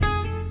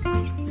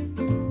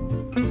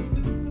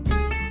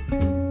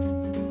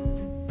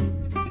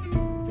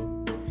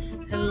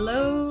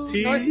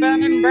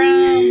Northbound and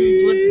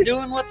Browns.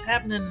 What's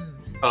happening?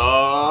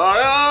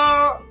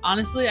 Yeah.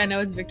 Honestly, I know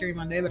it's Victory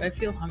Monday, but I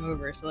feel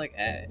hungover, so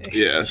hey.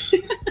 Yes.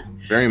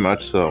 Very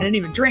much so. I didn't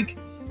even drink.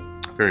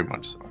 Very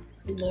much so.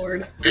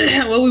 Lord.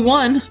 Well, we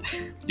won.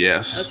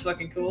 Yes. That's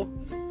fucking cool.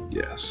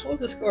 Yes. What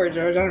was the score,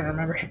 George? I don't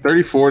remember.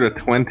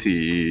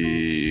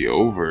 34-20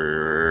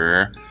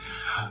 over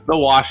the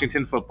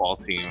Washington football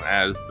team,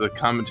 as the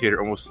commentator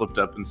almost slipped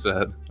up and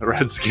said, the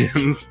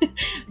Redskins.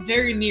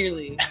 Very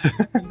nearly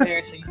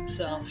embarrassing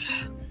himself.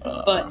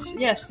 But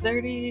yes,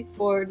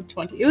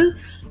 34-20. It was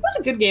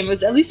a good game. It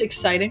was at least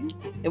exciting.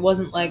 It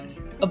wasn't like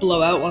a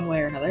blowout one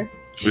way or another.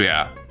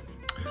 Yeah,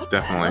 What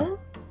definitely. the hell?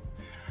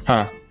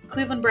 Huh.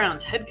 Cleveland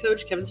Browns head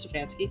coach Kevin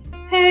Stefanski.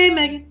 Hey,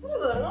 Megan.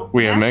 Hello.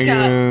 We have Mascot.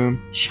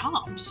 Megan.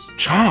 Chomps.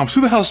 Chomps. Who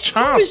the hell's Who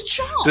Chomps? is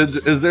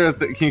Chomps? Is there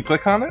can you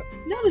click on it?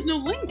 No, there's no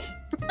link.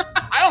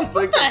 I don't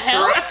think the that's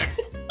hell?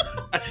 correct.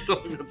 I just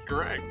don't think that's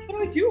correct. What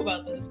do I do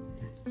about this?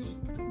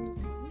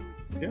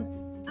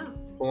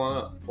 Pull on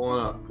up.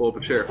 Pull up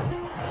a chair.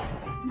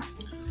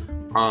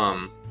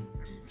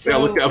 So, I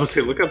would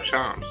say look up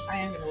Chomps. I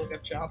am going to look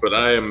up Chomps. But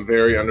I am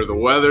very under the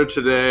weather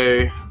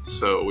today,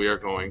 so we are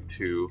going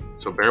to.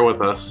 So bear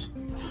with us.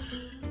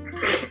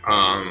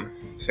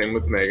 Same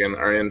with Megan,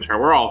 our intern.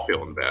 We're all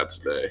feeling bad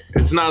today.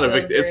 It's not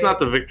It's not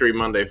the Victory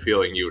Monday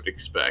feeling you would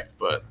expect,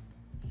 but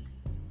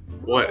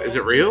what is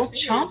it real?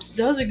 Chomps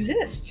does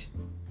exist.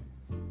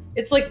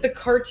 It's like the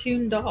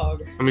cartoon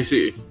dog. Let me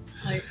see.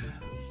 Like,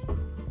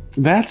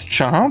 That's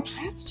Chomps.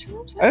 that's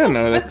Chomps? I didn't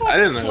know that. thought I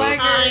didn't know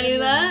Swagger I knew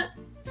that.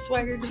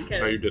 Swagger just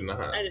No, you did not.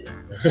 I did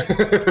not. That's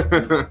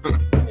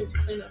I just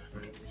cleaned up.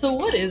 So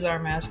what is our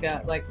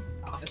mascot? Like,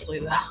 honestly,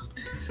 though.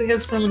 So we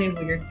have so many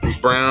weird things.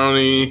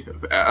 Brownie.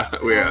 We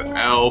got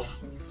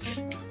Elf.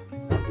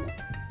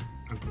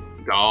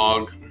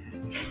 Dog.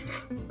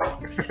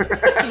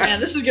 Man,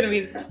 this is going to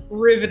be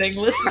riveting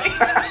listening.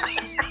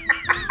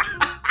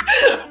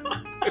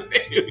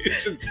 We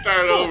should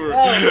start over.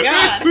 Oh,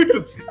 God. We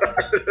should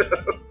start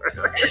over.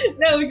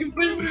 No, we can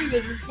push through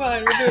this. It's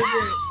fine. We're doing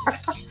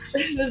great.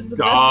 This is the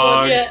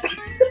Dog. best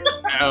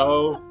one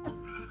Elf.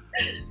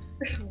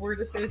 yet. Word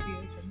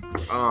association.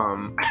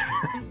 All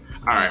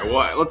right.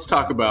 Well, let's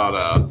talk about.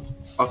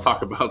 I'll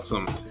talk about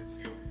some.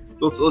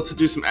 Let's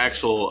do some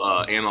actual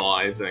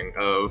analyzing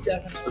of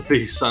Definitely.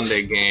 the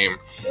Sunday game.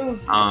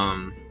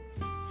 Ugh.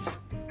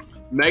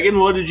 Megan,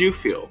 what did you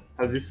feel?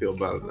 How did you feel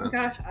about it Oh then?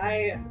 gosh,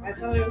 I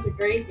thought it was a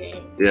great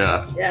game.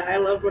 Yeah. Yeah, I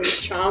love when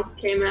Chomp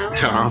came out.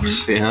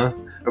 Chomps. Yeah.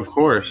 Of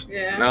course.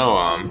 Yeah. No.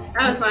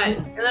 That was fine.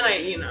 And then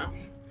I.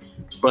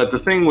 But the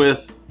thing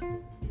with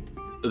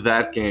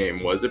that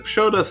game was it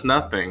showed us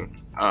nothing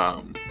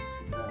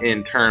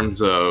in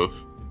terms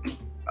of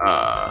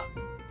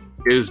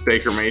is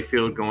Baker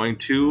Mayfield going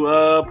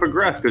to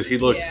progress, because he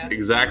looked Yeah.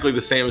 exactly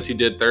the same as he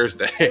did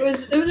Thursday. It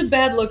was a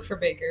bad look for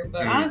Baker,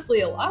 but Mhm.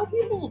 honestly, a lot of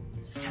people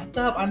stepped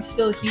up. I'm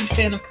still a huge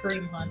fan of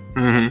Kareem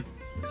Hunt.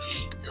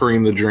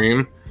 Kareem the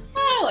Dream.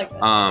 I like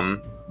that.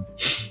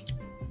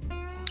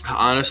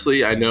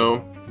 Honestly, I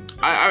know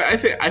I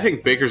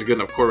think Baker's a good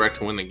enough quarterback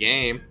to win the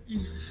game,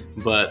 Mhm.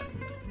 but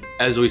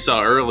as we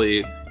saw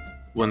early,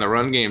 when the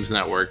run game's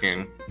not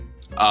working,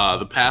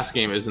 the pass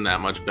game isn't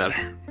that much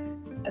better.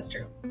 That's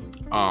true.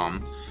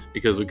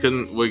 Because we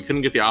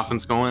couldn't get the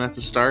offense going at the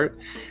start,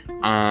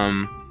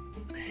 and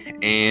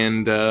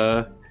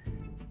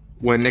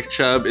when Nick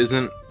Chubb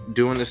isn't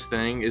doing his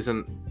thing,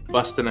 isn't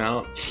busting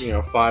out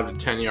 5 to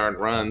 10 yard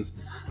runs,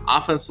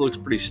 offense looks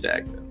pretty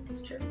stagnant. That's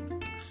true.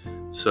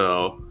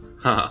 So,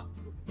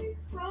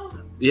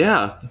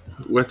 yeah,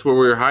 that's where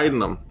we were hiding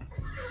them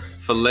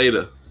for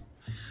later.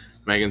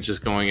 Megan's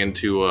just going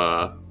into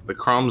the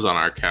crumbs on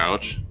our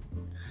couch.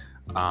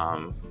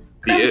 Crumb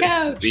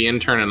couch. The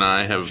intern and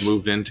I have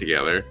moved in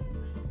together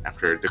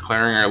after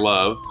declaring our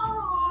love.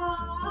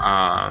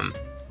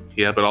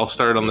 It all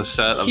started on the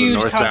set of Huge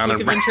the Northbound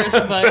and conflict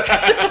of Browns. interest,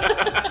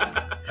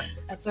 but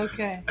that's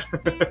okay.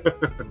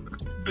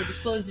 We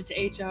disclosed it to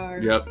HR.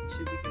 Yep.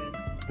 Should be good.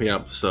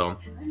 Yep. So,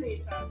 I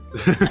need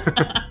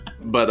to.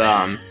 but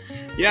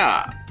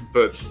yeah.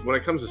 But when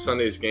it comes to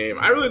Sunday's game,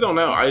 I really don't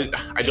know. I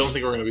don't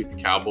think we're gonna beat the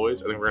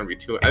Cowboys. I think we're gonna be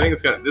I think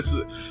it's gonna.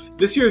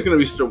 This year is gonna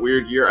be just a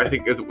weird year. I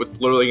think it's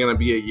literally gonna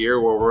be a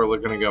year where we're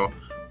gonna go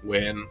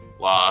win,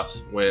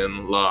 loss,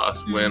 win,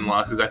 loss, win, Mhm.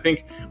 loss. Because I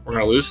think we're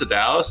gonna lose to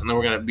Dallas and then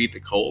we're gonna beat the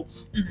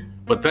Colts. Mhm.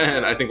 But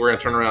then I think we're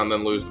gonna turn around and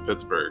then lose to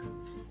Pittsburgh,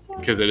 So,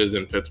 because it is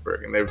in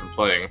Pittsburgh and they've been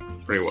playing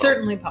pretty well.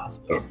 certainly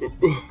possible.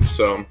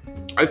 So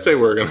I'd say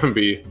we're gonna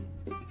be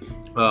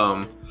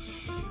probably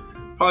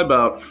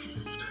about.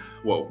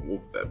 What would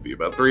that be?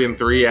 About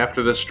 3-3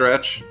 after this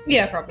stretch.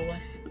 Yeah, probably.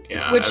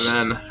 Yeah, Which-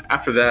 and then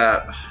after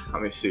that,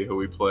 let me see who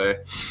we play.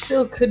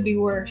 Still could be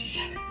worse.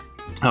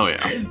 Oh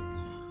yeah,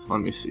 let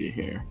me see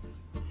here.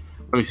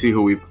 Let me see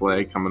who we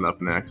play coming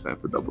up next. I have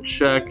to double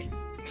check.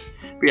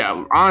 But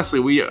yeah, honestly,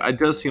 it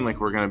does seem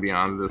like we're going to be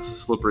on this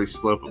slippery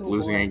slope of Oh,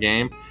 losing boy. a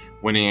game,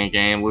 winning a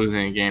game,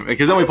 losing a game.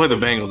 Because then we play the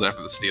Bengals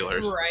after the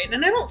Steelers. Right,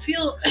 and I don't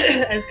feel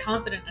as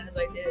confident as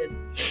I did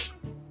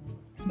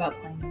about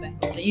playing the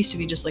Bengals. It used to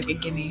be just like a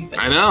gimme. But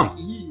I know.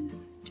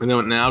 And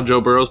then now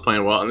Joe Burrow's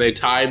playing well, and they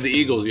tied the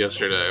Eagles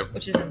yesterday.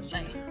 which is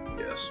insane.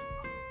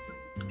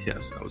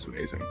 Yes, that was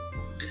amazing.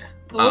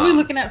 What are we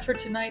looking at for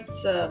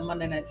tonight's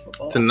Monday Night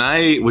Football?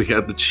 Tonight we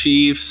got the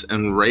Chiefs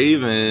and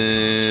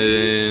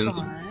Ravens,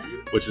 Fun.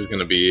 which is going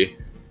to be,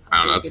 I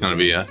don't know, it's going to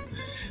be a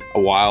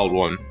wild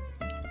one.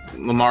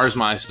 Lamar's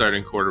my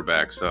starting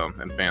quarterback, so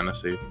in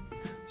fantasy,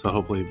 so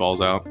hopefully he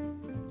balls out.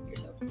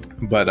 Here's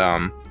hope. But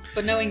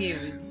But knowing you,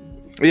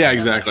 yeah,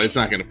 exactly. It's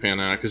not going to pan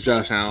out because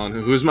Josh Allen,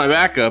 who's my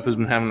backup, has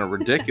been having a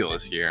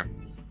ridiculous year.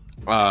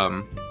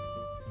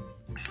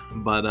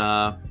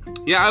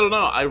 Yeah, I don't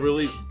know.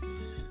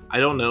 I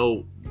don't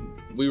know.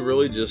 We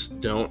really just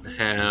don't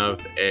have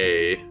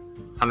a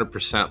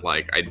 100%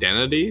 like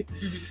identity.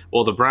 Mhm.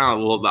 Well, the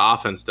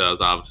offense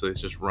does. Obviously,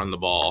 it's just run the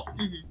ball.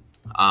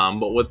 Mhm.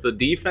 But with the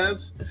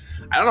defense,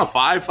 I don't know.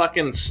 5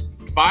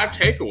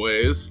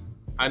 takeaways.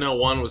 I know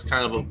one was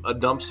kind of a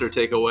dumpster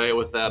takeaway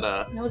with that.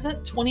 now was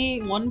that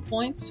 21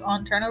 points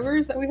on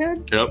turnovers that we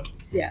had? Yep.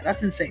 Yeah,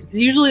 that's insane. Because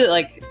usually,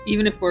 like,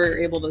 even if we're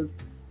able to,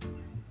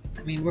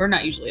 I mean, we're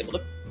not usually able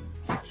to.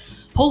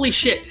 Holy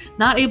shit!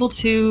 Not able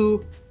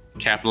to.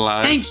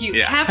 Capitalize. Thank you.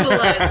 Yeah.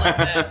 Capitalize like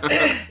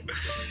that.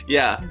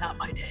 Yeah. It's not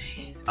my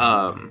day.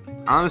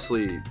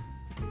 Honestly,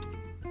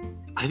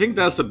 I think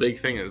that's a big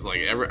thing. Is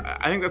like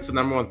I think that's the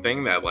number one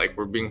thing that like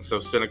we're being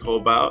so cynical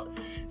about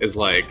is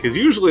like because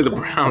usually the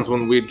Browns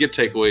when we'd get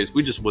takeaways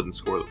we just wouldn't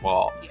score the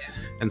ball, Yeah.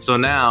 and so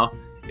now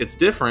it's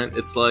different.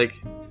 It's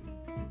like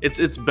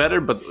it's better,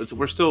 but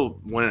we're still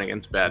winning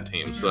against bad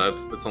teams, so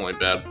that's the only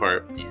bad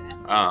part.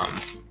 Yeah.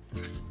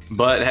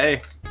 But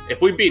hey,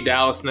 if we beat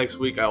Dallas next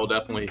week, I will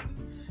definitely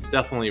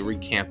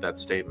recant that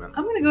statement.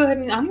 I'm gonna go ahead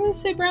and I'm gonna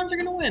say Browns are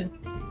gonna win.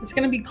 It's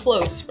gonna be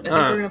close, but I think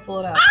Alright. we're gonna pull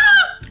it out.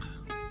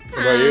 What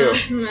about you?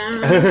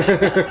 No.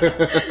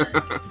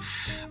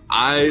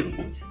 I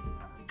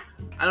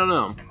don't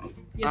know.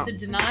 You have to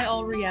deny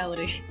all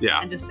reality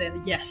Yeah, and just say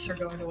yes, we're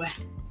going away.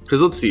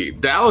 because let's see.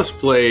 Dallas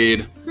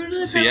played. Who did they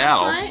play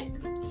Seattle. last night?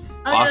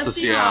 Oh, Lost yeah, to the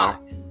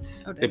Seattle. Seahawks.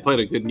 Oh, They damn. played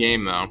a good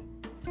game though.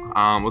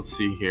 Let's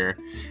see here,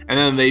 and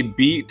then they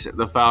beat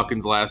the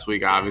Falcons last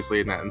week, obviously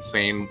in that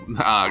insane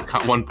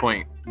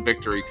 1-point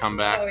victory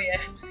comeback. Oh yeah.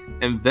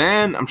 And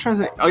then I'm trying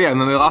to think. Oh yeah,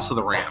 and then they lost to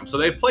the Rams. So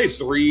they've played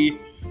two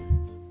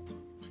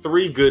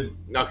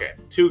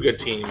good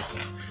teams,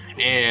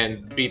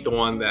 and beat the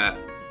one that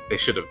they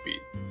should have beat.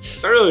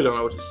 So I really don't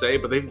know what to say,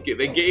 but they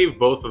gave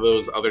both of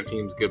those other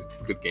teams good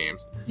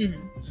games.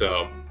 Mhm.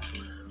 So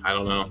I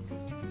don't know.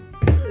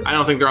 I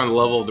don't think they're on the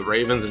level of the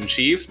Ravens and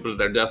Chiefs, but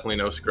they're definitely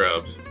no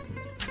scrubs.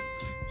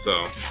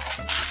 So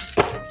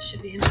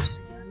Should be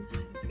interesting. Man.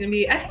 It's gonna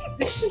be. I think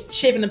this is just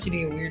shaping up to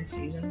be a weird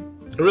season.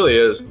 it really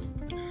is.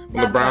 When Not the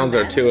that I'm Browns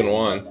are mad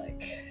 2-1. at it, but,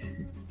 like,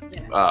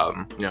 you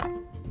know. Yeah.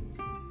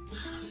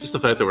 Just the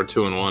fact that we're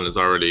 2-1 is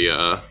already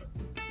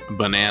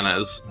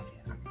bananas.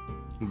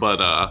 But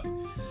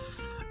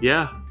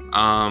yeah.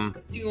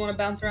 Do you want to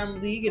bounce around the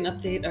league and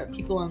update our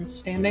people on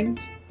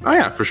standings? Oh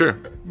yeah, for sure.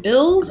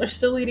 Bills are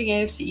still leading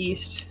AFC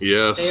East.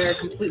 Yes. They are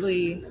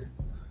completely.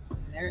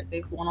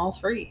 They've won all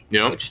 3.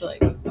 Yep. Which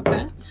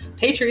okay.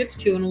 Patriots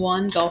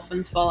 2-1.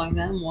 Dolphins following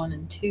them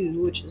 1-2,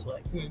 which is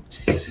like. Then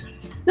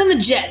the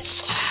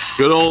Jets.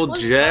 Good old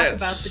Let's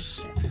Jets. talk about the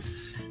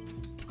Jets.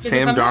 'Cause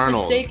Sam if I'm not Darnold.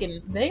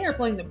 mistaken, they are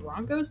playing the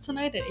Broncos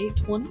tonight at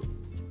 8:20.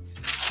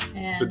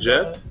 And, The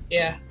Jets?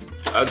 Yeah.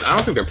 I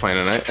don't think they're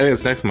playing tonight. I think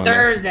it's next Monday.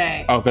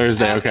 Thursday. Oh,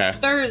 Thursday. Okay.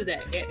 Thursday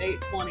at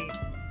 8:20.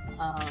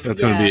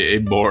 That's gonna be a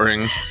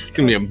boring. It's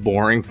gonna be a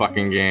boring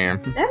fucking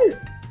game. That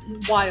is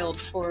wild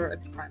for a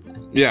prime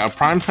time. Yeah, a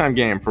primetime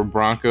game for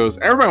Broncos.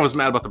 Everybody was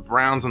mad about the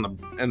Browns and the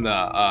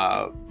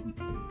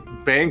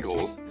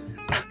Bengals.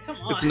 Come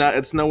on.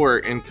 It's nowhere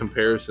in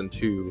comparison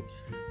to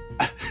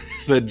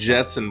the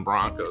Jets and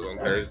Broncos on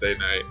Thursday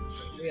night.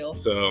 For real.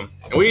 So and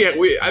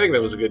I think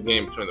that was a good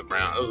game between the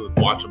Browns. It was a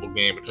watchable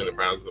game between the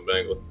Browns and the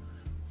Bengals.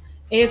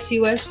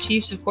 AFC West,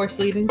 Chiefs of course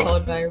leading,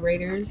 followed by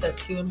Raiders at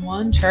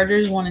 2-1,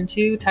 Chargers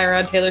 1-2.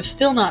 Tyrod Taylor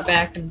still not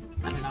back, and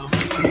I don't know.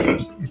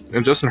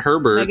 And Justin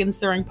Herbert, Megan's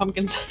throwing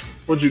pumpkins.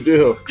 what'd you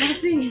do?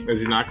 Nothing. Did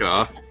you knock it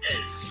off?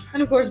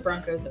 And of course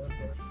Broncos over.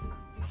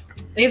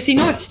 AFC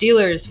North,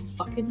 Steelers,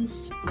 fucking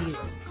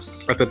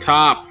Steelers At the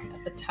top.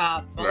 at the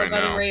top, followed Right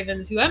by now. the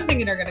Ravens, who I'm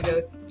thinking are gonna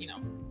go,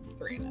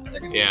 3-0. They're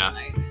gonna Yeah.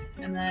 win tonight.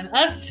 And then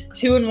us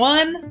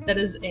 2-1. That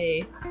is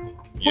a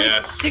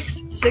Yes.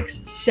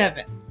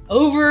 .667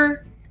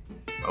 over.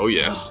 Oh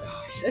yes. Oh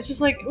gosh, it's just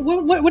like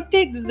what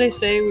date did they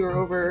say we were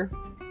over?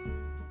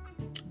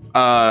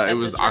 It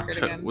was this record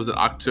again. Was it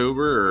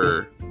October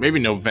or maybe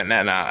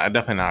November? Nah,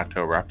 definitely not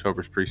October.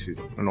 October's preseason.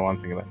 I don't know why I'm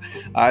thinking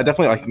that.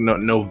 Definitely like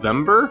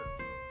November,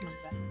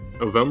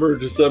 November,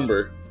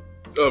 December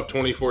of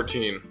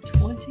 2014.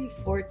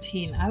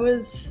 2014. I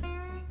was.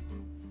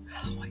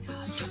 Oh my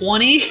god,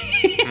 20.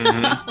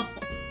 Mhm. Oh,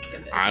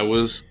 goodness. I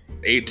was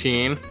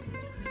 18.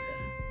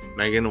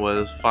 Megan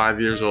was 5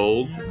 years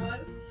old.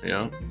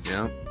 Yeah.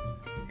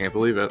 Can't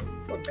believe it.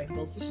 Poor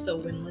Bengals are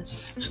still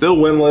winless. Still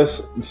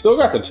winless. Still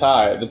got the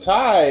tie. The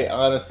tie,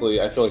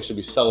 honestly, I feel like should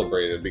be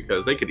celebrated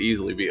because they could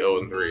easily be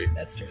 0-3.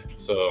 That's true.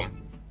 So,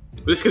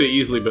 This could have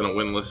easily been a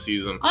winless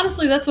season.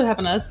 Honestly, that's what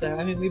happened to us, though.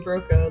 I mean, we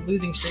broke a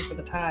losing streak with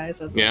the ties.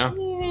 So it's Yeah. like,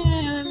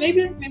 yeah,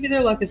 maybe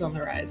their luck is on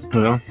the rise.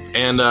 Yeah.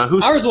 And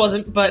Ours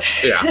wasn't, but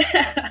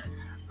Yeah.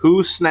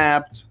 who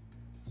snapped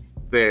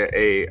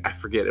I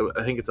forget,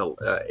 I think it's a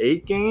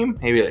 8 game,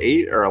 maybe an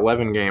 8 or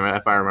 11 game,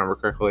 if I remember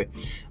correctly,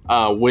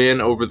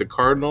 win over the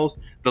Cardinals.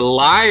 The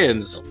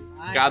Lions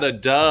got a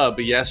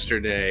dub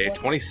yesterday,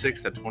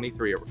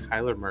 26-23 over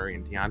Kyler Murray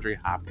and DeAndre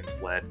Hopkins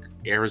led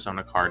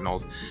Arizona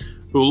Cardinals,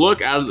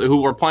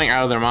 who were playing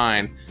out of their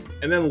mind,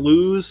 and then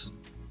lose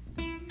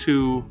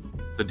to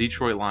the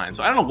Detroit Lions.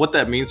 So I don't know what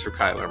that means for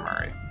Kyler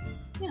Murray.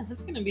 Yeah,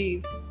 that's gonna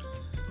be.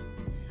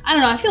 I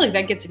don't know. I feel like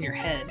that gets in your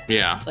head.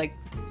 Yeah. It's like.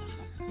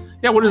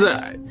 Yeah, what is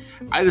that?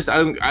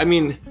 I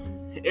mean,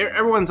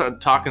 everyone's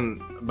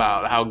talking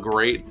about how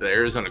great the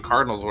Arizona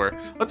Cardinals were.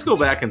 Let's go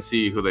back and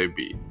see who they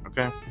beat,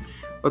 okay?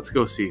 Let's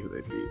go see who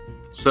they beat.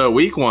 So,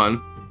 week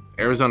 1,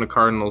 Arizona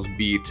Cardinals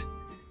beat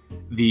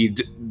the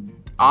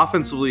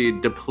offensively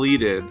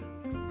depleted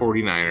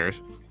 49ers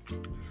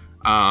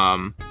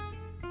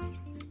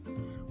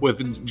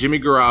with Jimmy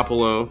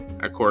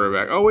Garoppolo at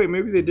quarterback. Oh, wait,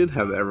 maybe they did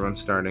have everyone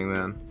starting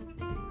then.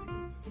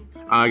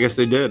 I guess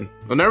they did.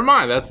 Well, never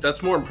mind.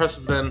 That's more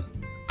impressive than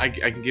I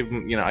can give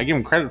them. I give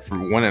them credit for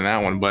winning that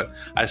one, but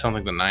I just don't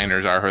think the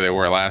Niners are who they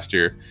were last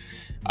year.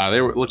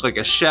 Looked like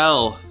a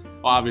shell.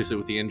 Well, obviously,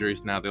 with the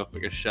injuries now, they look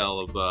like a shell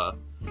of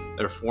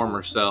their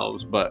former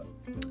selves.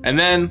 And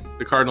then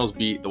the Cardinals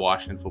beat the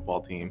Washington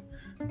football team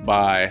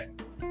by,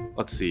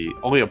 let's see,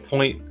 only a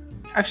point.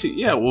 Actually,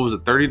 yeah, what was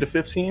it,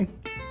 30-15?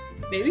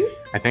 Maybe.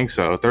 I think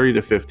so,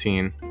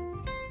 30-15.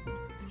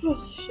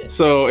 Oh shit.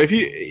 So if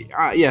you,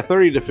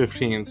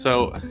 30-15.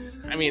 So,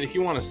 I mean, if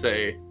you want to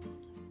say,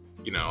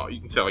 you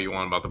can say all you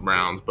want about the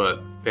Browns,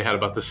 but they had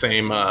about the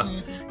same,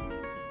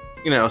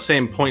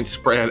 same point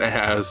spread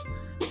as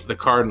the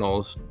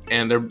Cardinals,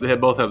 and they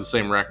both have the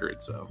same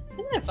record. So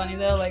isn't it funny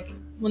though? Like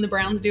when the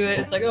Browns do it,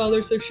 it's like, oh,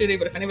 they're so shitty.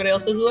 But if anybody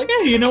else does it, like,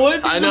 hey, you know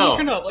what? I know.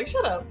 Working up. Like,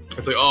 shut up.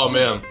 It's like, oh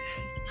man,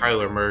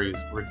 Kyler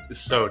Murray's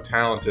so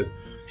talented.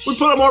 We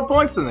put up more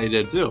points than they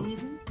did too.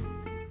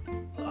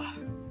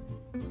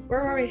 Where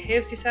are we?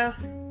 AFC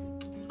South?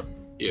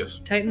 Yes.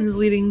 Titans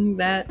leading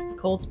that.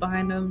 Colts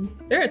behind them.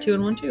 They're at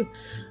 2-1 too.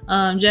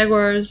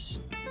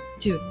 Jaguars.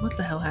 Dude, what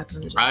the hell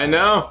happened to the Jaguars? I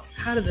know.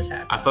 How did this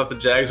happen? I thought the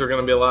Jags were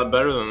going to be a lot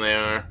better than they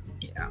are.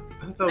 Yeah.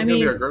 I thought that was going to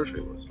be our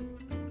grocery list.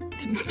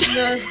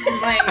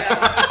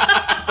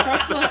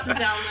 Grocery list is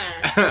down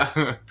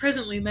there.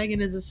 Presently,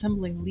 Megan is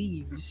assembling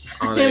leaves.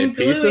 On a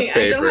piece of I don't have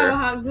a paper,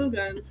 hot glue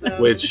gun, so.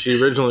 which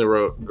she originally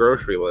wrote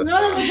grocery list. No,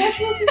 on. the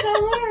grocery list is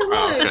down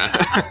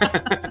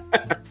there.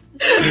 Look.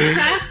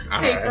 Craft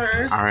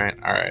paper. All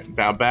right.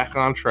 Now back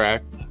on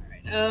track.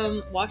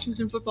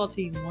 Washington football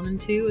team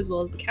 1-2, as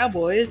well as the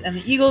Cowboys, and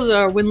the Eagles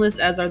are winless,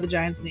 as are the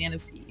Giants in the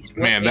NFC East.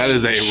 Man, that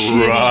is a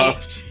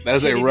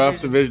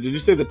rough division. Did you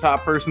say the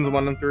top person's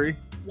 1-3?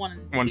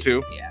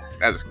 1-2. Yeah,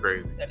 that is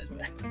crazy. That is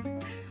bad.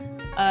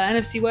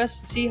 NFC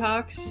West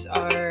Seahawks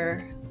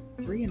are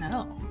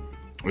 3-0.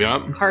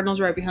 Yep. Cardinals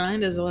right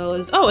behind, as well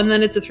as and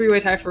then it's a 3-way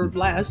tie for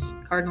last: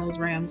 Cardinals,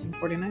 Rams, and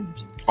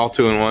 49ers. All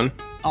 2-1.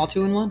 All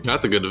 2-1.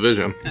 That's a good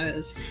division. That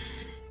is.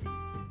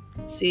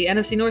 Let's see,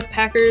 NFC North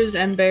Packers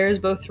and Bears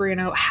both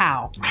 3-0.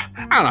 How? I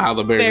don't know how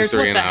the Bears are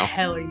 3-0. What the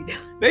hell are you doing?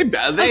 They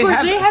of course,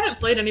 they haven't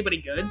played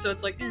anybody good, so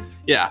it's like,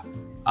 Yeah.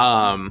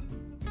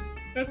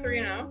 They're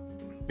 3-0.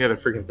 Yeah, they're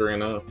freaking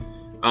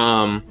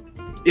 3-0.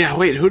 Yeah,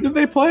 wait, who did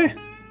they play?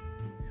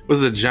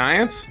 Was it the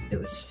Giants? It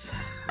was.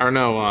 Or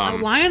no,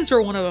 the Lions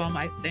were one of them,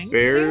 I think.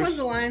 Bears. I think it was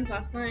the Lions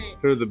last night.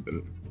 Who are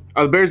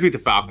the Bears beat the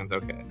Falcons,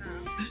 okay.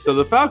 Oh. So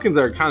the Falcons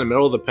are kind of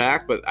middle of the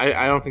pack, but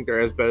I don't think they're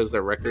as bad as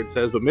their record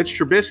says. But Mitch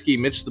the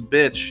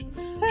bitch,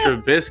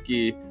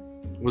 Trubisky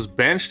was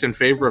benched in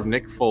favor of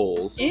Nick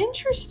Foles.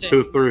 Interesting.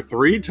 Who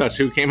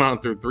came out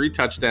and threw 3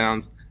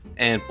 touchdowns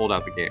and pulled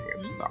out the game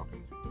against the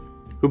Falcons,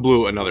 who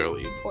blew another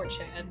lead. Poor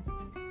Chad.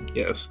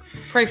 Yes.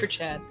 Pray for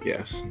Chad.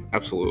 Yes,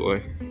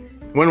 absolutely.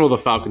 When will the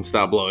Falcons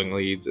stop blowing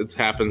leads? It's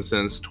happened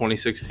since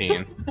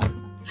 2016.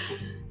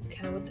 It's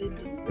kind of what they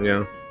do.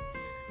 Yeah.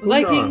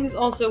 Vikings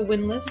also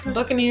winless.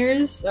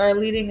 Buccaneers are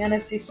leading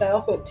NFC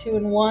South at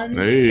 2-1.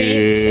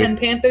 Hey. Saints and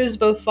Panthers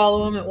both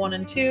follow them at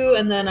 1-2,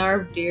 and then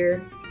our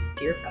dear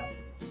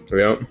Falcons.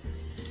 Yep.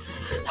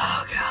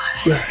 Oh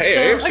god. Hey, So,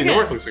 AFC again,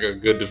 North looks like a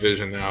good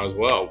division now as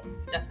well.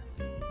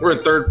 Definitely. We're in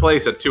 3rd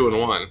place at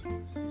 2-1.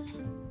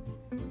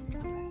 It's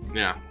not bad.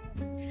 Yeah.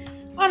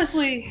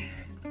 Honestly,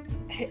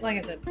 like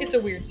I said, it's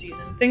a weird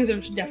season. Things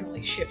have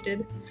definitely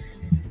shifted.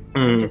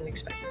 I didn't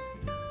expect it.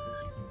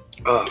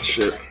 Oh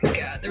shit.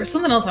 God, there was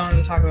something else I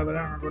wanted to talk about, but I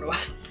don't remember what it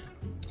was.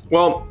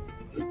 Well,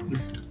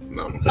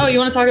 no. Oh, you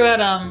want to talk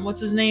about what's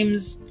his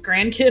name's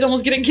grandkid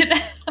almost getting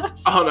kidnapped?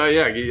 Oh no,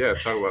 yeah,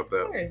 talk about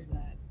that. Where is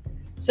that?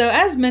 So,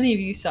 as many of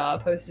you saw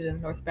posted in the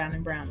Northbound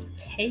and Browns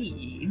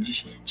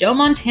page, Joe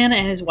Montana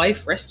and his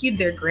wife rescued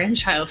their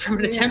grandchild from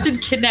an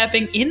attempted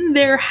kidnapping in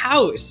their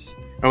house.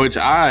 Which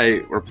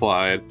I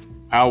replied,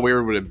 how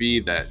weird would it be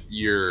that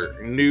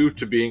you're new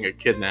to being a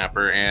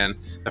kidnapper, and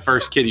the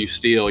first kid you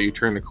steal, you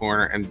turn the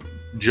corner, and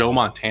Joe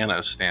Montana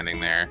is standing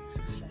there, It's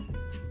insane.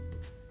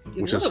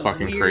 Dude, which what is a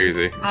fucking weird-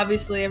 crazy.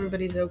 Obviously,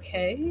 everybody's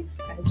okay.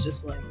 It's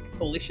just like,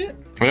 holy shit.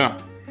 Yeah,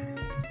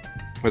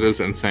 it is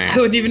insane. I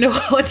wouldn't even know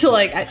what to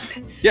like.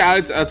 Yeah,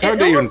 it's hard to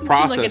even almost seemed like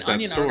process an that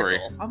Onion story.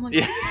 article. I'm like,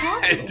 Yeah, what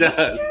are you talking it about? What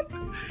just does. happened?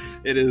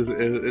 It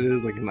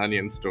is like an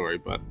Onion story,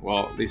 but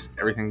well, at least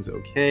everything's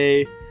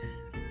okay.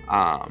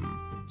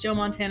 Joe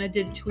Montana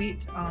did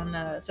tweet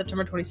on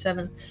September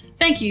 27th.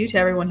 Thank you to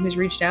everyone who's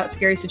reached out.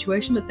 Scary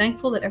situation, but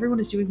thankful that everyone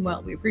is doing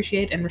well. We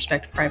appreciate and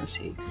respect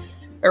privacy.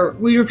 Or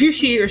we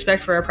appreciate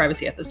respect for our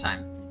privacy at this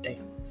time.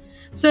 Damn.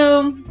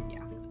 So, yeah.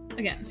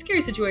 Again,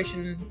 scary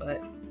situation,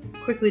 but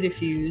quickly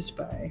diffused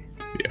by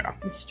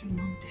Mr.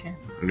 Montana.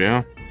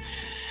 Yeah.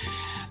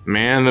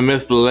 Man, the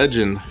myth, the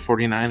legend,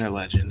 49er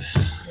legend.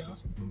 Pretty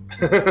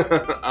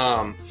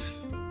awesome.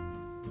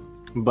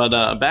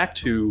 But back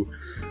to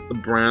the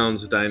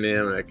Browns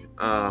dynamic.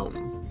 I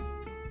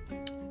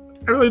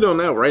really don't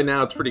know. Right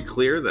now, it's pretty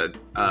clear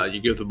that you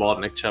give the ball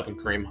to Nick Chubb and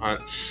Kareem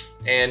Hunt,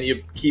 and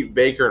you keep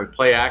Baker in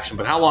play action.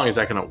 But how long is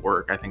that going to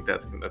work? I think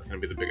that's going to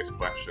be the biggest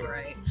question.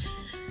 Right.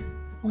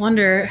 I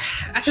wonder,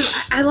 because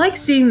I like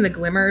seeing the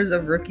glimmers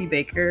of rookie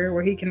Baker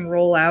where he can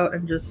roll out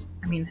and just,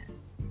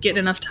 get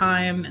enough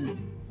time and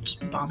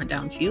just bomb it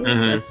downfield.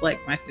 Mhm. That's like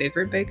my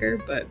favorite Baker,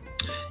 but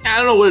I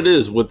don't know what it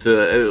is with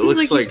the. It seems looks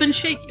like like he's been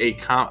shaky.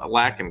 a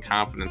lack in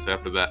confidence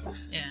after that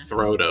Yeah.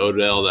 throw to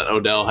Odell. That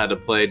Odell had to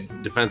play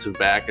defensive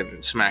back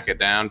and smack it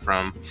down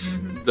from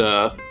Mhm.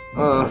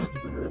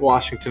 the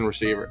Washington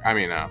receiver.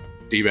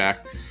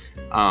 D-back.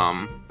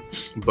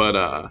 But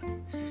I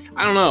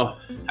don't know.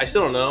 I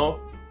still don't know.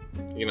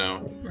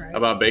 Right.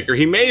 About Baker.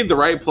 He made the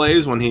right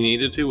plays when he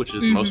needed to, which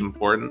is the most Mhm.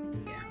 important.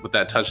 Yeah. With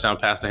that touchdown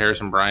pass to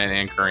Harrison Bryant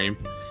and Kareem.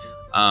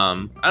 I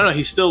don't know.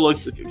 He still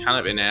looks kind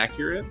of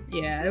inaccurate.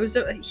 Yeah, it was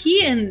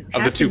he and Of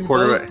the two Haskins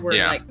quarterback- both were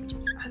yeah. like,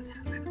 I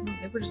don't know,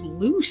 they were just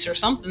loose or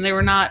something. They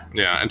were not.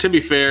 Yeah, and to be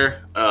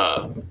fair,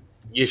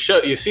 you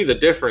see the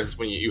difference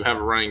when you have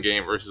a running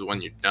game versus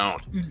when you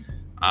don't.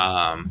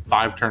 Mhm.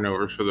 5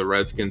 turnovers for the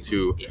Redskins,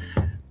 who Yeah.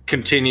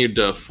 continued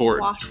to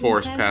force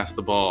Washington? past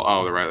the ball.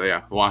 Oh,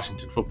 the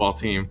Washington football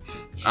team,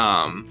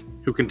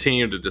 who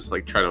continued to just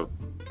like try to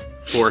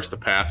force the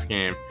pass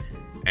game,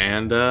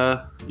 and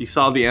you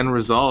saw the end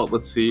result.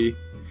 Let's see.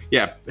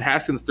 Yeah,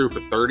 Haskins threw for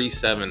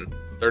 37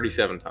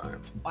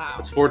 times. Wow.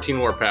 That's 14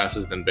 more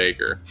passes than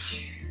Baker.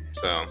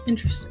 So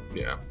Interesting.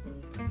 yeah.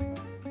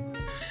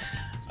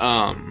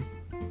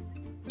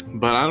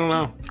 But I don't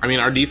know.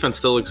 Our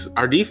defense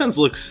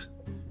looks.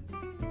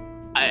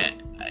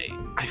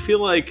 I feel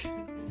like.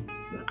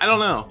 I don't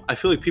know. I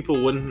feel like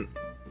people wouldn't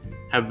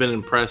have been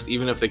impressed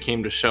even if they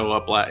came to show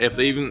up. If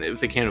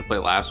they came to play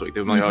last week,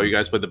 they'd be like, Mhm. "Oh, you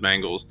guys played the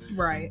Bengals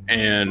Right.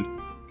 and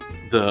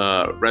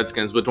the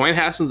Redskins." But Dwayne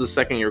Haskins is a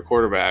second-year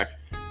quarterback,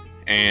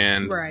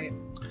 and Right.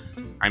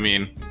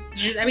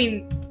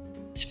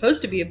 It's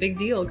supposed to be a big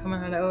deal coming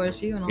out of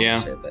OSU and all Yeah.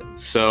 that shit, but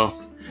so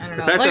I don't The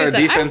know. fact Like that I our said,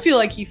 I defense- feel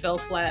like he fell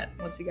flat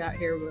once he got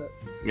here, but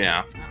yeah.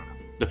 I don't know.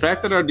 The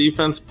fact that our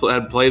defense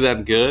had played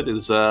that good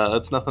is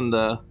that's nothing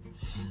to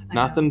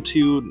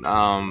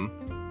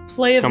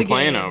Play of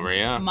complain the game. over.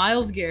 Yeah.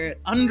 Miles Garrett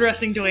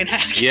undressing Dwayne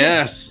Haskins.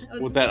 Yes, That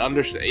was with that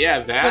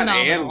that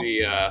phenomenal. and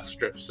the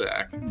strip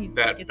sack You need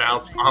to that get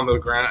bounced there. on the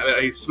ground.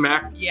 He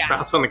smacked, Yeah.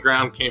 bounced on the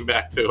ground, came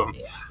back to him.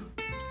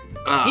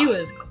 Yeah. He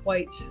was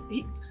quite.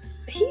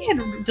 He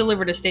had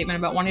delivered a statement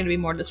about wanting to be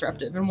more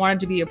disruptive and wanted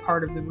to be a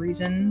part of the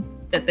reason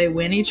that they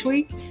win each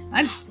week.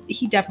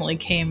 He definitely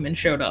came and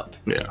showed up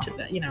Yeah,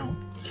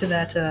 to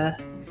that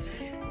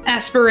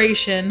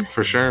aspiration.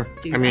 for sure.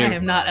 Dude, I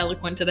am not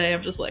eloquent today.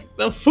 I'm just like,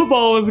 the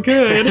football was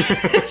good.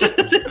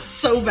 It's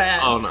so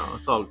bad. Oh no,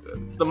 it's all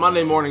good. It's the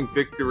Monday morning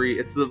victory.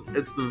 It's the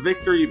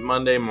victory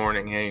Monday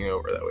morning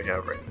hangover that we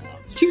have right now.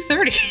 It's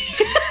 2:30.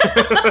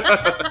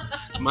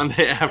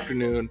 Monday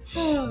afternoon.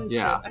 Oh, shit.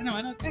 Yeah. I know.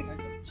 I gotta go to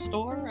the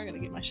store. I gotta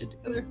get my shit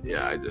together.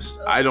 Yeah,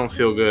 I don't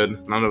feel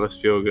good. None of us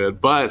feel good,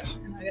 but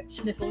And I got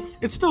sniffles.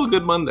 it's still a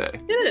good Monday.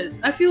 It is.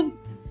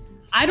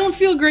 I don't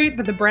feel great,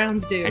 but the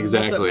Browns do. and That's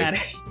what Exactly.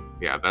 matters.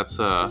 Yeah, that's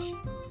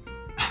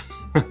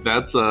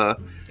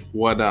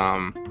what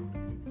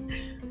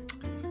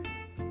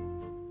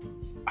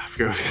I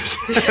forget what it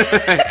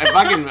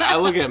is. I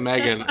look at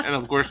Megan, and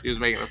of course she was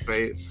making a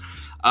face.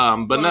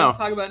 But Wanna no,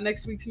 Talk about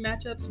next week's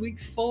matchups, week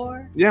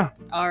 4. yeah,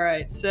 All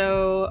right.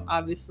 So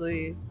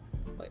obviously,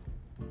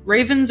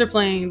 Ravens are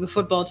playing the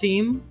football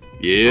team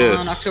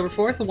yes. on October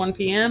 4th at 1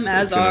 p.m. It's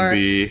as gonna are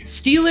be.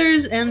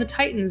 Steelers and the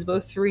Titans,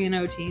 both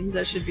 3-0 teams.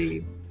 That should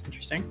be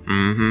interesting.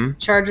 Mm-hmm.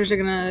 Chargers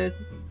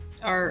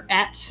are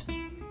at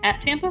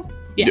Tampa.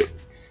 Yeah. Yep.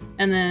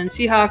 And then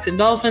Seahawks and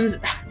Dolphins.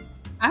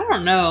 I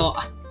don't know.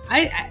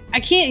 I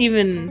can't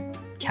even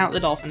count the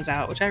Dolphins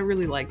out, which I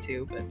really like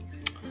to, but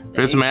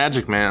It's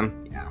magic,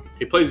 man. Yeah.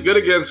 He plays good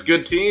against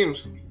good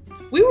teams.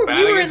 We were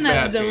Bad in against that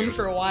bad zone teams.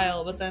 for a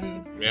while, but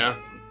then Yeah. I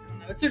don't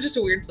know, it's just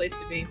a weird place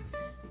to be.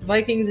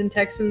 Vikings and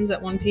Texans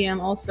at 1 p.m.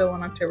 also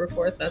on October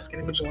 4th. That's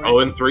going to be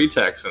boring. 0-3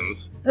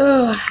 Texans.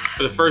 Ugh.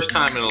 For the first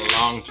time in a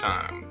long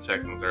time,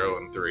 Texans are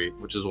 0-3,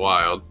 which is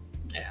wild.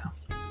 Yeah.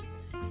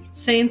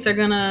 Saints are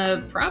going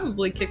to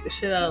probably kick the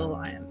shit out of the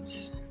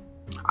Lions.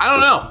 I don't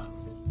know.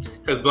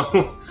 Because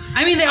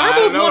I mean, they are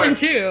both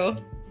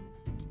 1-2.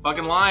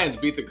 Fucking Lions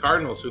beat the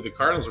Cardinals, who the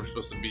Cardinals were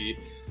supposed to be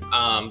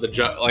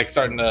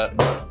starting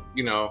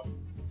to,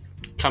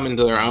 come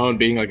into their own,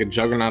 being like a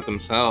juggernaut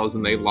themselves,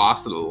 and they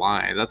lost to the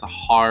Lions. That's a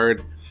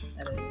hard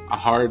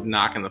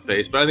knock in the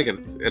face. But I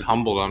think it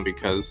humbled them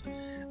because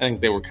I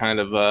think they were kind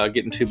of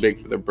getting too big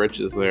for their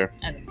britches there.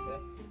 I think so.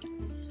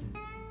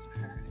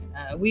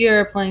 We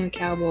are playing the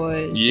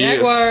Cowboys. Yes.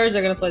 Jaguars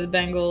are going to play the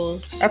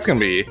Bengals. That's going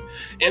to be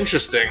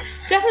interesting.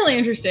 Definitely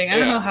interesting. I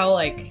don't know how,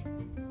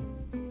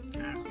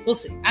 we'll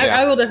see.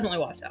 I will definitely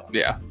watch that one.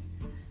 Yeah.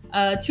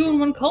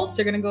 2-1 Colts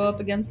are going to go up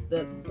against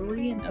the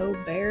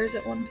 3-0 Bears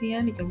at 1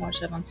 p.m. You can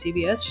watch that on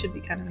CBS. Should be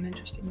kind of an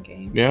interesting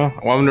game. Yeah.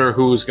 I wonder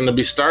who's going to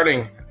be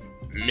starting,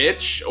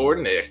 Mitch or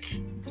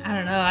Nick. I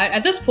don't know.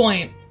 At this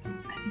point,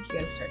 I think you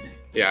got to start Nick.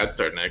 Yeah, I'd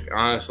start Nick.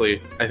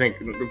 Honestly, I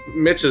think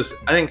Mitch is.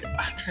 I'm trying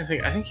to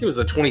think. I think he was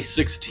the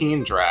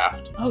 2016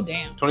 draft. Oh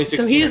damn! 2016.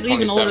 So he's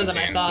even older than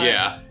I thought.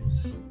 Yeah.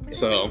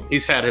 So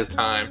he's had his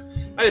time.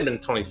 Might have been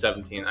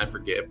 2017. I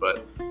forget,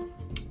 but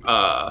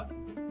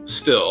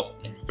still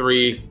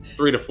 3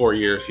 to 4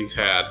 years he's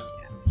had.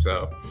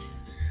 So.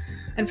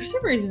 And for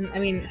some reason, I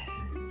mean,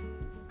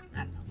 I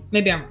don't know.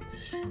 Maybe I'm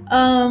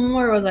wrong.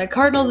 Where was I?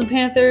 Cardinals and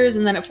Panthers,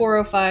 and then at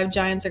 4:05,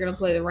 Giants are going to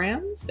play the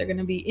Rams. They're going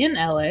to be in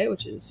LA,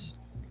 which is.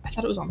 I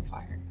thought it was on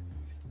fire.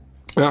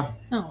 Yeah.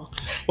 Oh.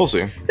 We'll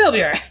see. They'll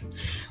be all right.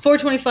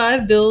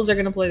 4:25, Bills are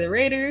going to play the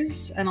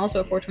Raiders. And also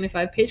at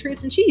 4:25,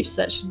 Patriots and Chiefs.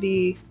 That should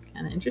be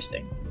kind of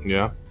interesting.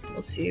 Yeah.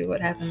 We'll see what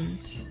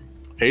happens.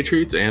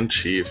 Patriots and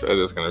Chiefs. That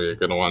is going to be a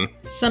good one.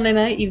 Sunday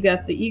night, you've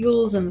got the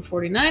Eagles and the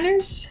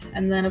 49ers.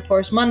 And then, of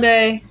course,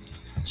 Monday,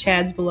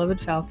 Chad's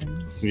beloved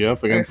Falcons.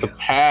 Yep, against the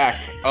Pack.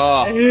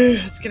 Oh.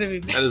 It's going to be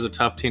bad. That is a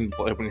tough team to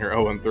play when you're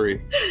 0-3.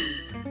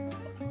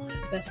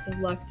 Best of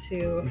luck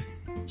to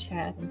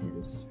Chad and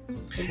his.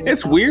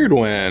 It's weird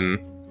when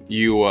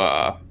you,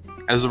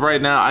 as of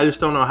right now, I just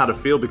don't know how to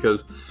feel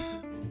because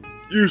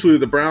usually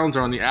the Browns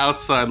are on the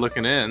outside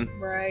looking in.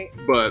 Right.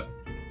 But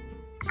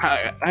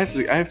I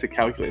have to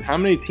calculate how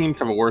many teams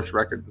have a worse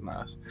record than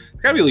us.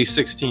 It's got to be at least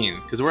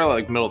 16 because we're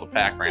like middle of the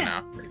pack right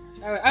now. Pretty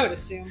much. I would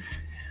assume.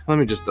 Let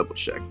me just double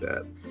check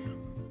that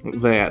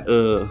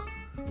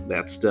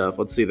stuff.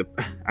 Let's see. The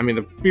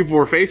people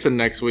we're facing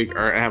next week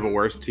have a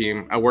worse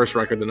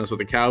record than us with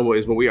the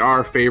Cowboys, but we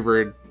are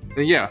favored.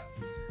 Yeah,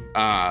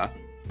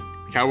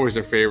 Cowboys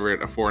are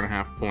favored a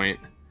 4.5 point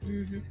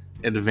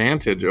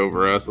advantage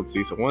over us. Let's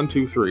see. So 1,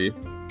 2, 3,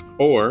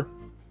 4,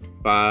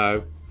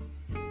 5,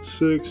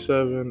 6,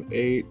 7,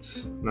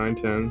 8, 9,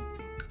 10,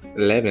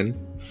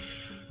 11,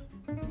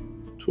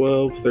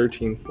 12,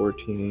 13,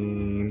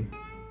 14,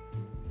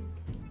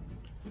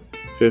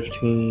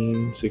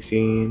 15,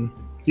 16.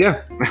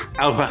 Yeah.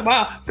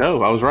 Wow.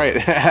 No, I was right.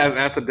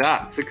 At the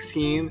dot.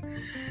 16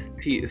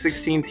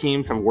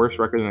 teams have worse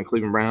record than the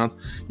Cleveland Browns.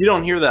 You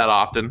don't hear that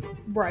often.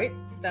 Right.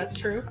 That's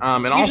true.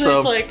 And usually also,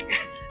 it's like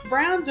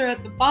Browns are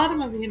at the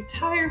bottom of the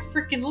entire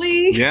freaking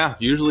league. Yeah.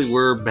 Usually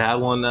we're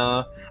battling.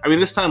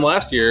 This time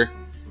last year,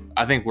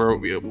 I think we're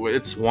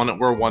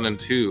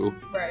 1-2.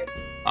 Right.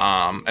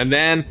 And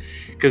then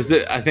because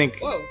I think.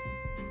 Whoa.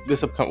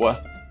 This upcoming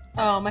what?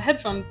 Oh, my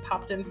headphone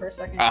popped in for a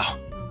second. Oh.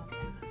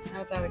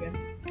 Now it's out again.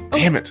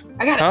 Damn it.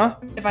 I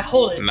got it. If I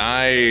hold it.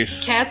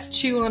 Nice. Cats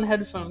chew on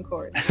headphone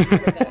cords.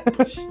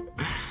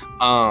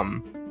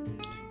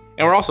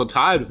 And we're also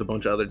tied with a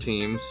bunch of other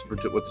teams with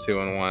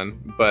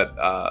 2-1. But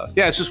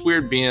it's just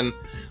weird being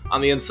on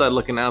the inside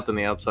looking out than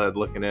the outside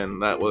looking in.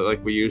 That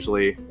like we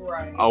usually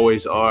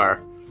always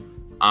are.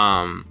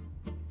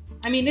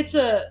 It's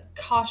a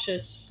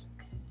cautious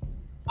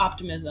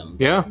optimism.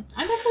 Yeah.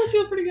 I definitely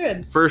feel pretty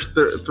good. First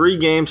 3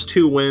 games,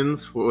 2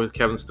 wins with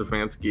Kevin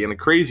Stefanski, and a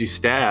crazy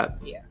stat.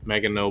 Yeah.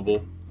 Megan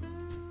Noble.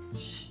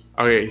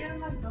 Okay.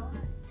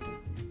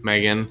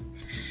 Megan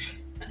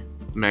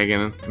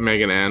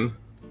N.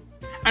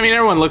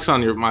 Everyone looks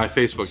on my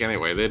Facebook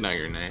anyway. They know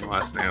your name,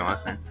 last name.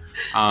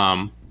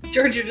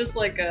 George, you're just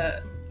like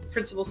a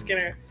Principal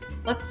Skinner.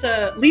 Let's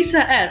Lisa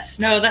S.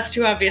 No, that's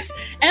too obvious.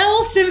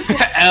 L. Simpson.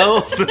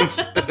 L.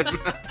 Simpson.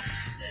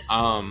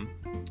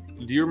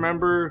 Do you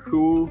remember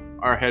who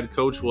our head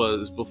coach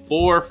was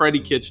before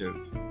Freddie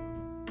Kitchens?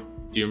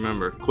 Do you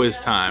remember? Quiz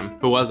time.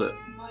 Who was it?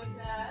 My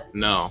dad.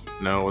 No,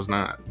 it was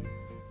not.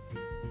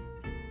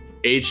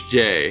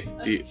 HJ.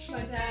 That's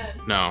my dad.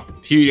 No.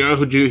 You know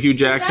who Hugh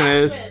Jackson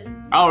is?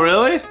 Oh,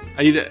 really?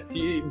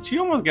 She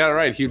almost got it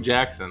right. Hugh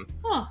Jackson.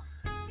 Huh.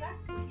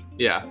 Jackson.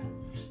 Yeah.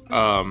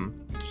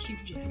 Hugh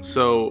Jackman.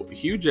 So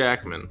Hugh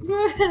Jackman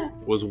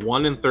was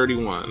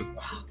 1-31.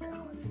 Oh, God.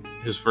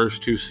 His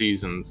first 2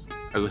 seasons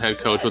as a head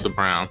coach with the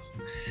Browns.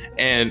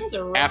 And That was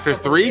a rough after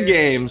couple 3 years.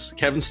 games,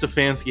 Kevin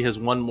Stefanski has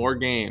won more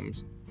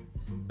games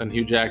than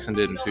Hugh Jackson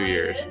did in 2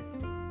 years.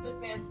 This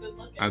man's good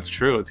looking. That's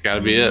true. It's got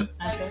to be it.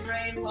 That's Like it.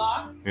 gray locks.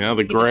 rocks. Yeah,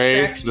 the He gray,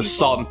 distracts the people.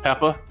 salt and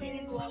pepper. He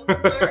needs a little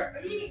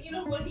stir. You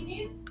know what he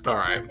needs? All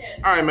right.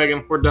 Okay. All right,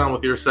 Megan, we're done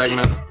with your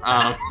segment.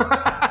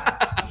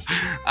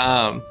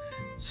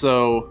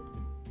 So,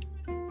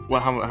 well,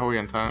 how are we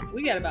on time?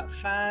 We got about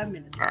 5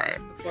 minutes. All right.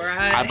 Before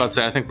I was about to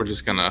say, I think we're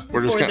just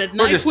before doing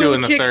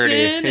NyQuil the kicks 30.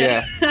 in.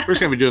 Yeah, we're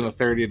just gonna be doing the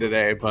 30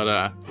 today.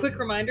 But Quick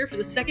reminder: for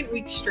the second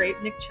week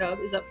straight, Nick Chubb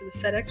is up for the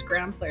FedEx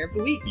Ground Player of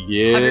the Week.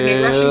 yeah,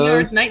 108 rushing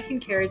yards, 19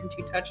 carries, and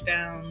 2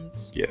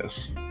 touchdowns.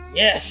 yes,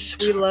 Yes,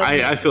 we love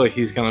him. I feel like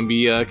he's gonna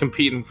be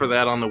competing for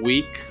that on a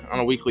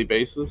weekly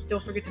basis.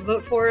 Don't forget to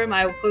vote for him.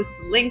 I will post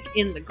the link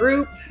in the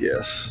group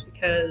Yes.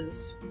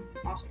 because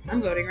awesome.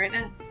 I'm voting right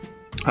now.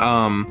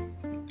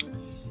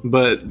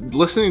 But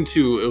listening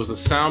to, it was a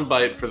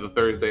soundbite for the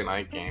Thursday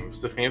night game.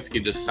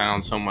 Stefanski just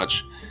sounds so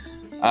much.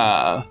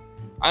 I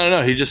don't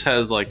know. He just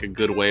has like a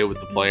good way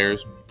with the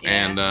players,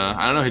 and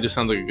I don't know. He just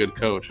sounds like a good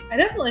coach. I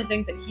definitely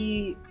think that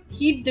he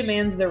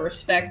demands the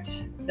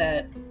respect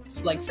that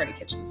like Freddie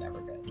Kitchens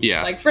never could.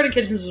 Yeah. Like Freddie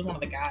Kitchens was one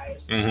of the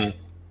guys, Mm-hmm.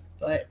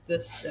 but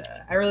this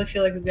I really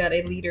feel like we've got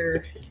a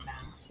leader now.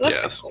 So that's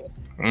Yes. cool.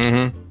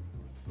 Mm-hmm.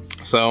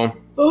 So,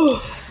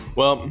 Oh,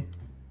 well,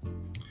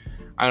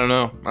 I don't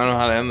know. I don't know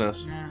how to end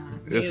this. nah,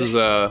 This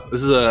neither.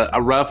 is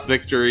a rough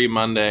victory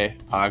Monday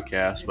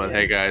podcast, but It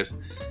hey is. guys,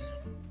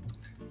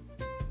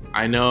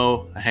 I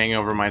know a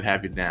hangover might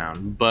have you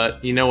down,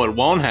 but you know what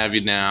won't have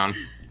you down?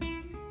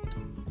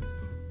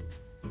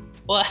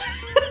 What?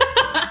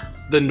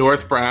 The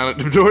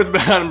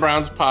Northbound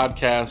Browns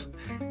podcast,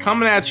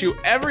 coming at you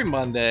every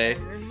Monday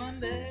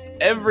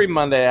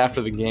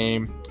after the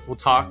game. We'll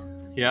talk.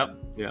 Yep,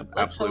 Let's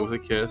absolutely, hope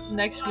with a kiss.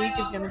 Next week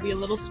is going to be a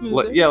little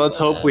smoother. Let's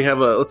hope we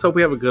have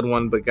a good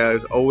one. But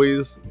guys,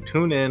 always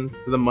tune in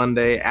for the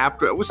Monday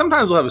after.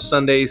 Sometimes we'll have a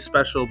Sunday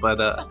special, but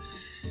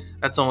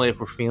that's only if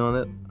we're feeling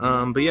it.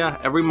 But yeah,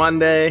 every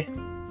Monday,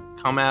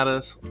 come at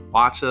us,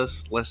 watch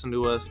us, listen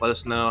to us, let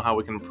us know how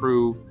we can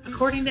improve.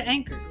 According to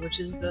Anchor, which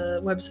is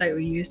the website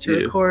we use to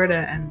Yes. record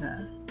and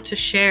to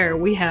share,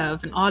 we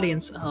have an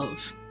audience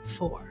of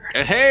 4.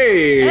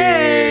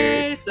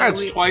 Hey, So that's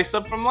we twice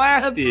up from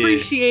last year.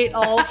 appreciate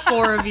all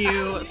 4 of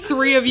you.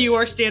 3 of you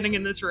are standing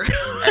in this room.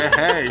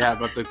 Hey, yeah,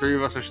 but the 3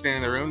 of us are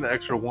standing in the room. The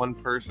extra 1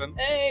 person,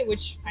 Hey,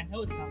 which I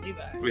know it's not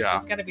Levi. Yeah. So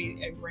it's got to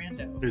be a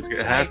rando.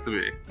 it has to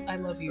be. I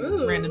love you,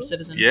 Ooh. random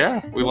citizen.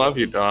 Yeah, we love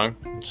you, dog.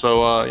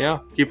 So yeah,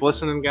 keep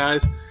listening,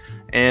 guys,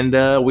 and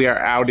we are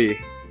outie.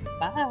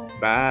 Bye.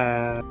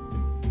 Bye.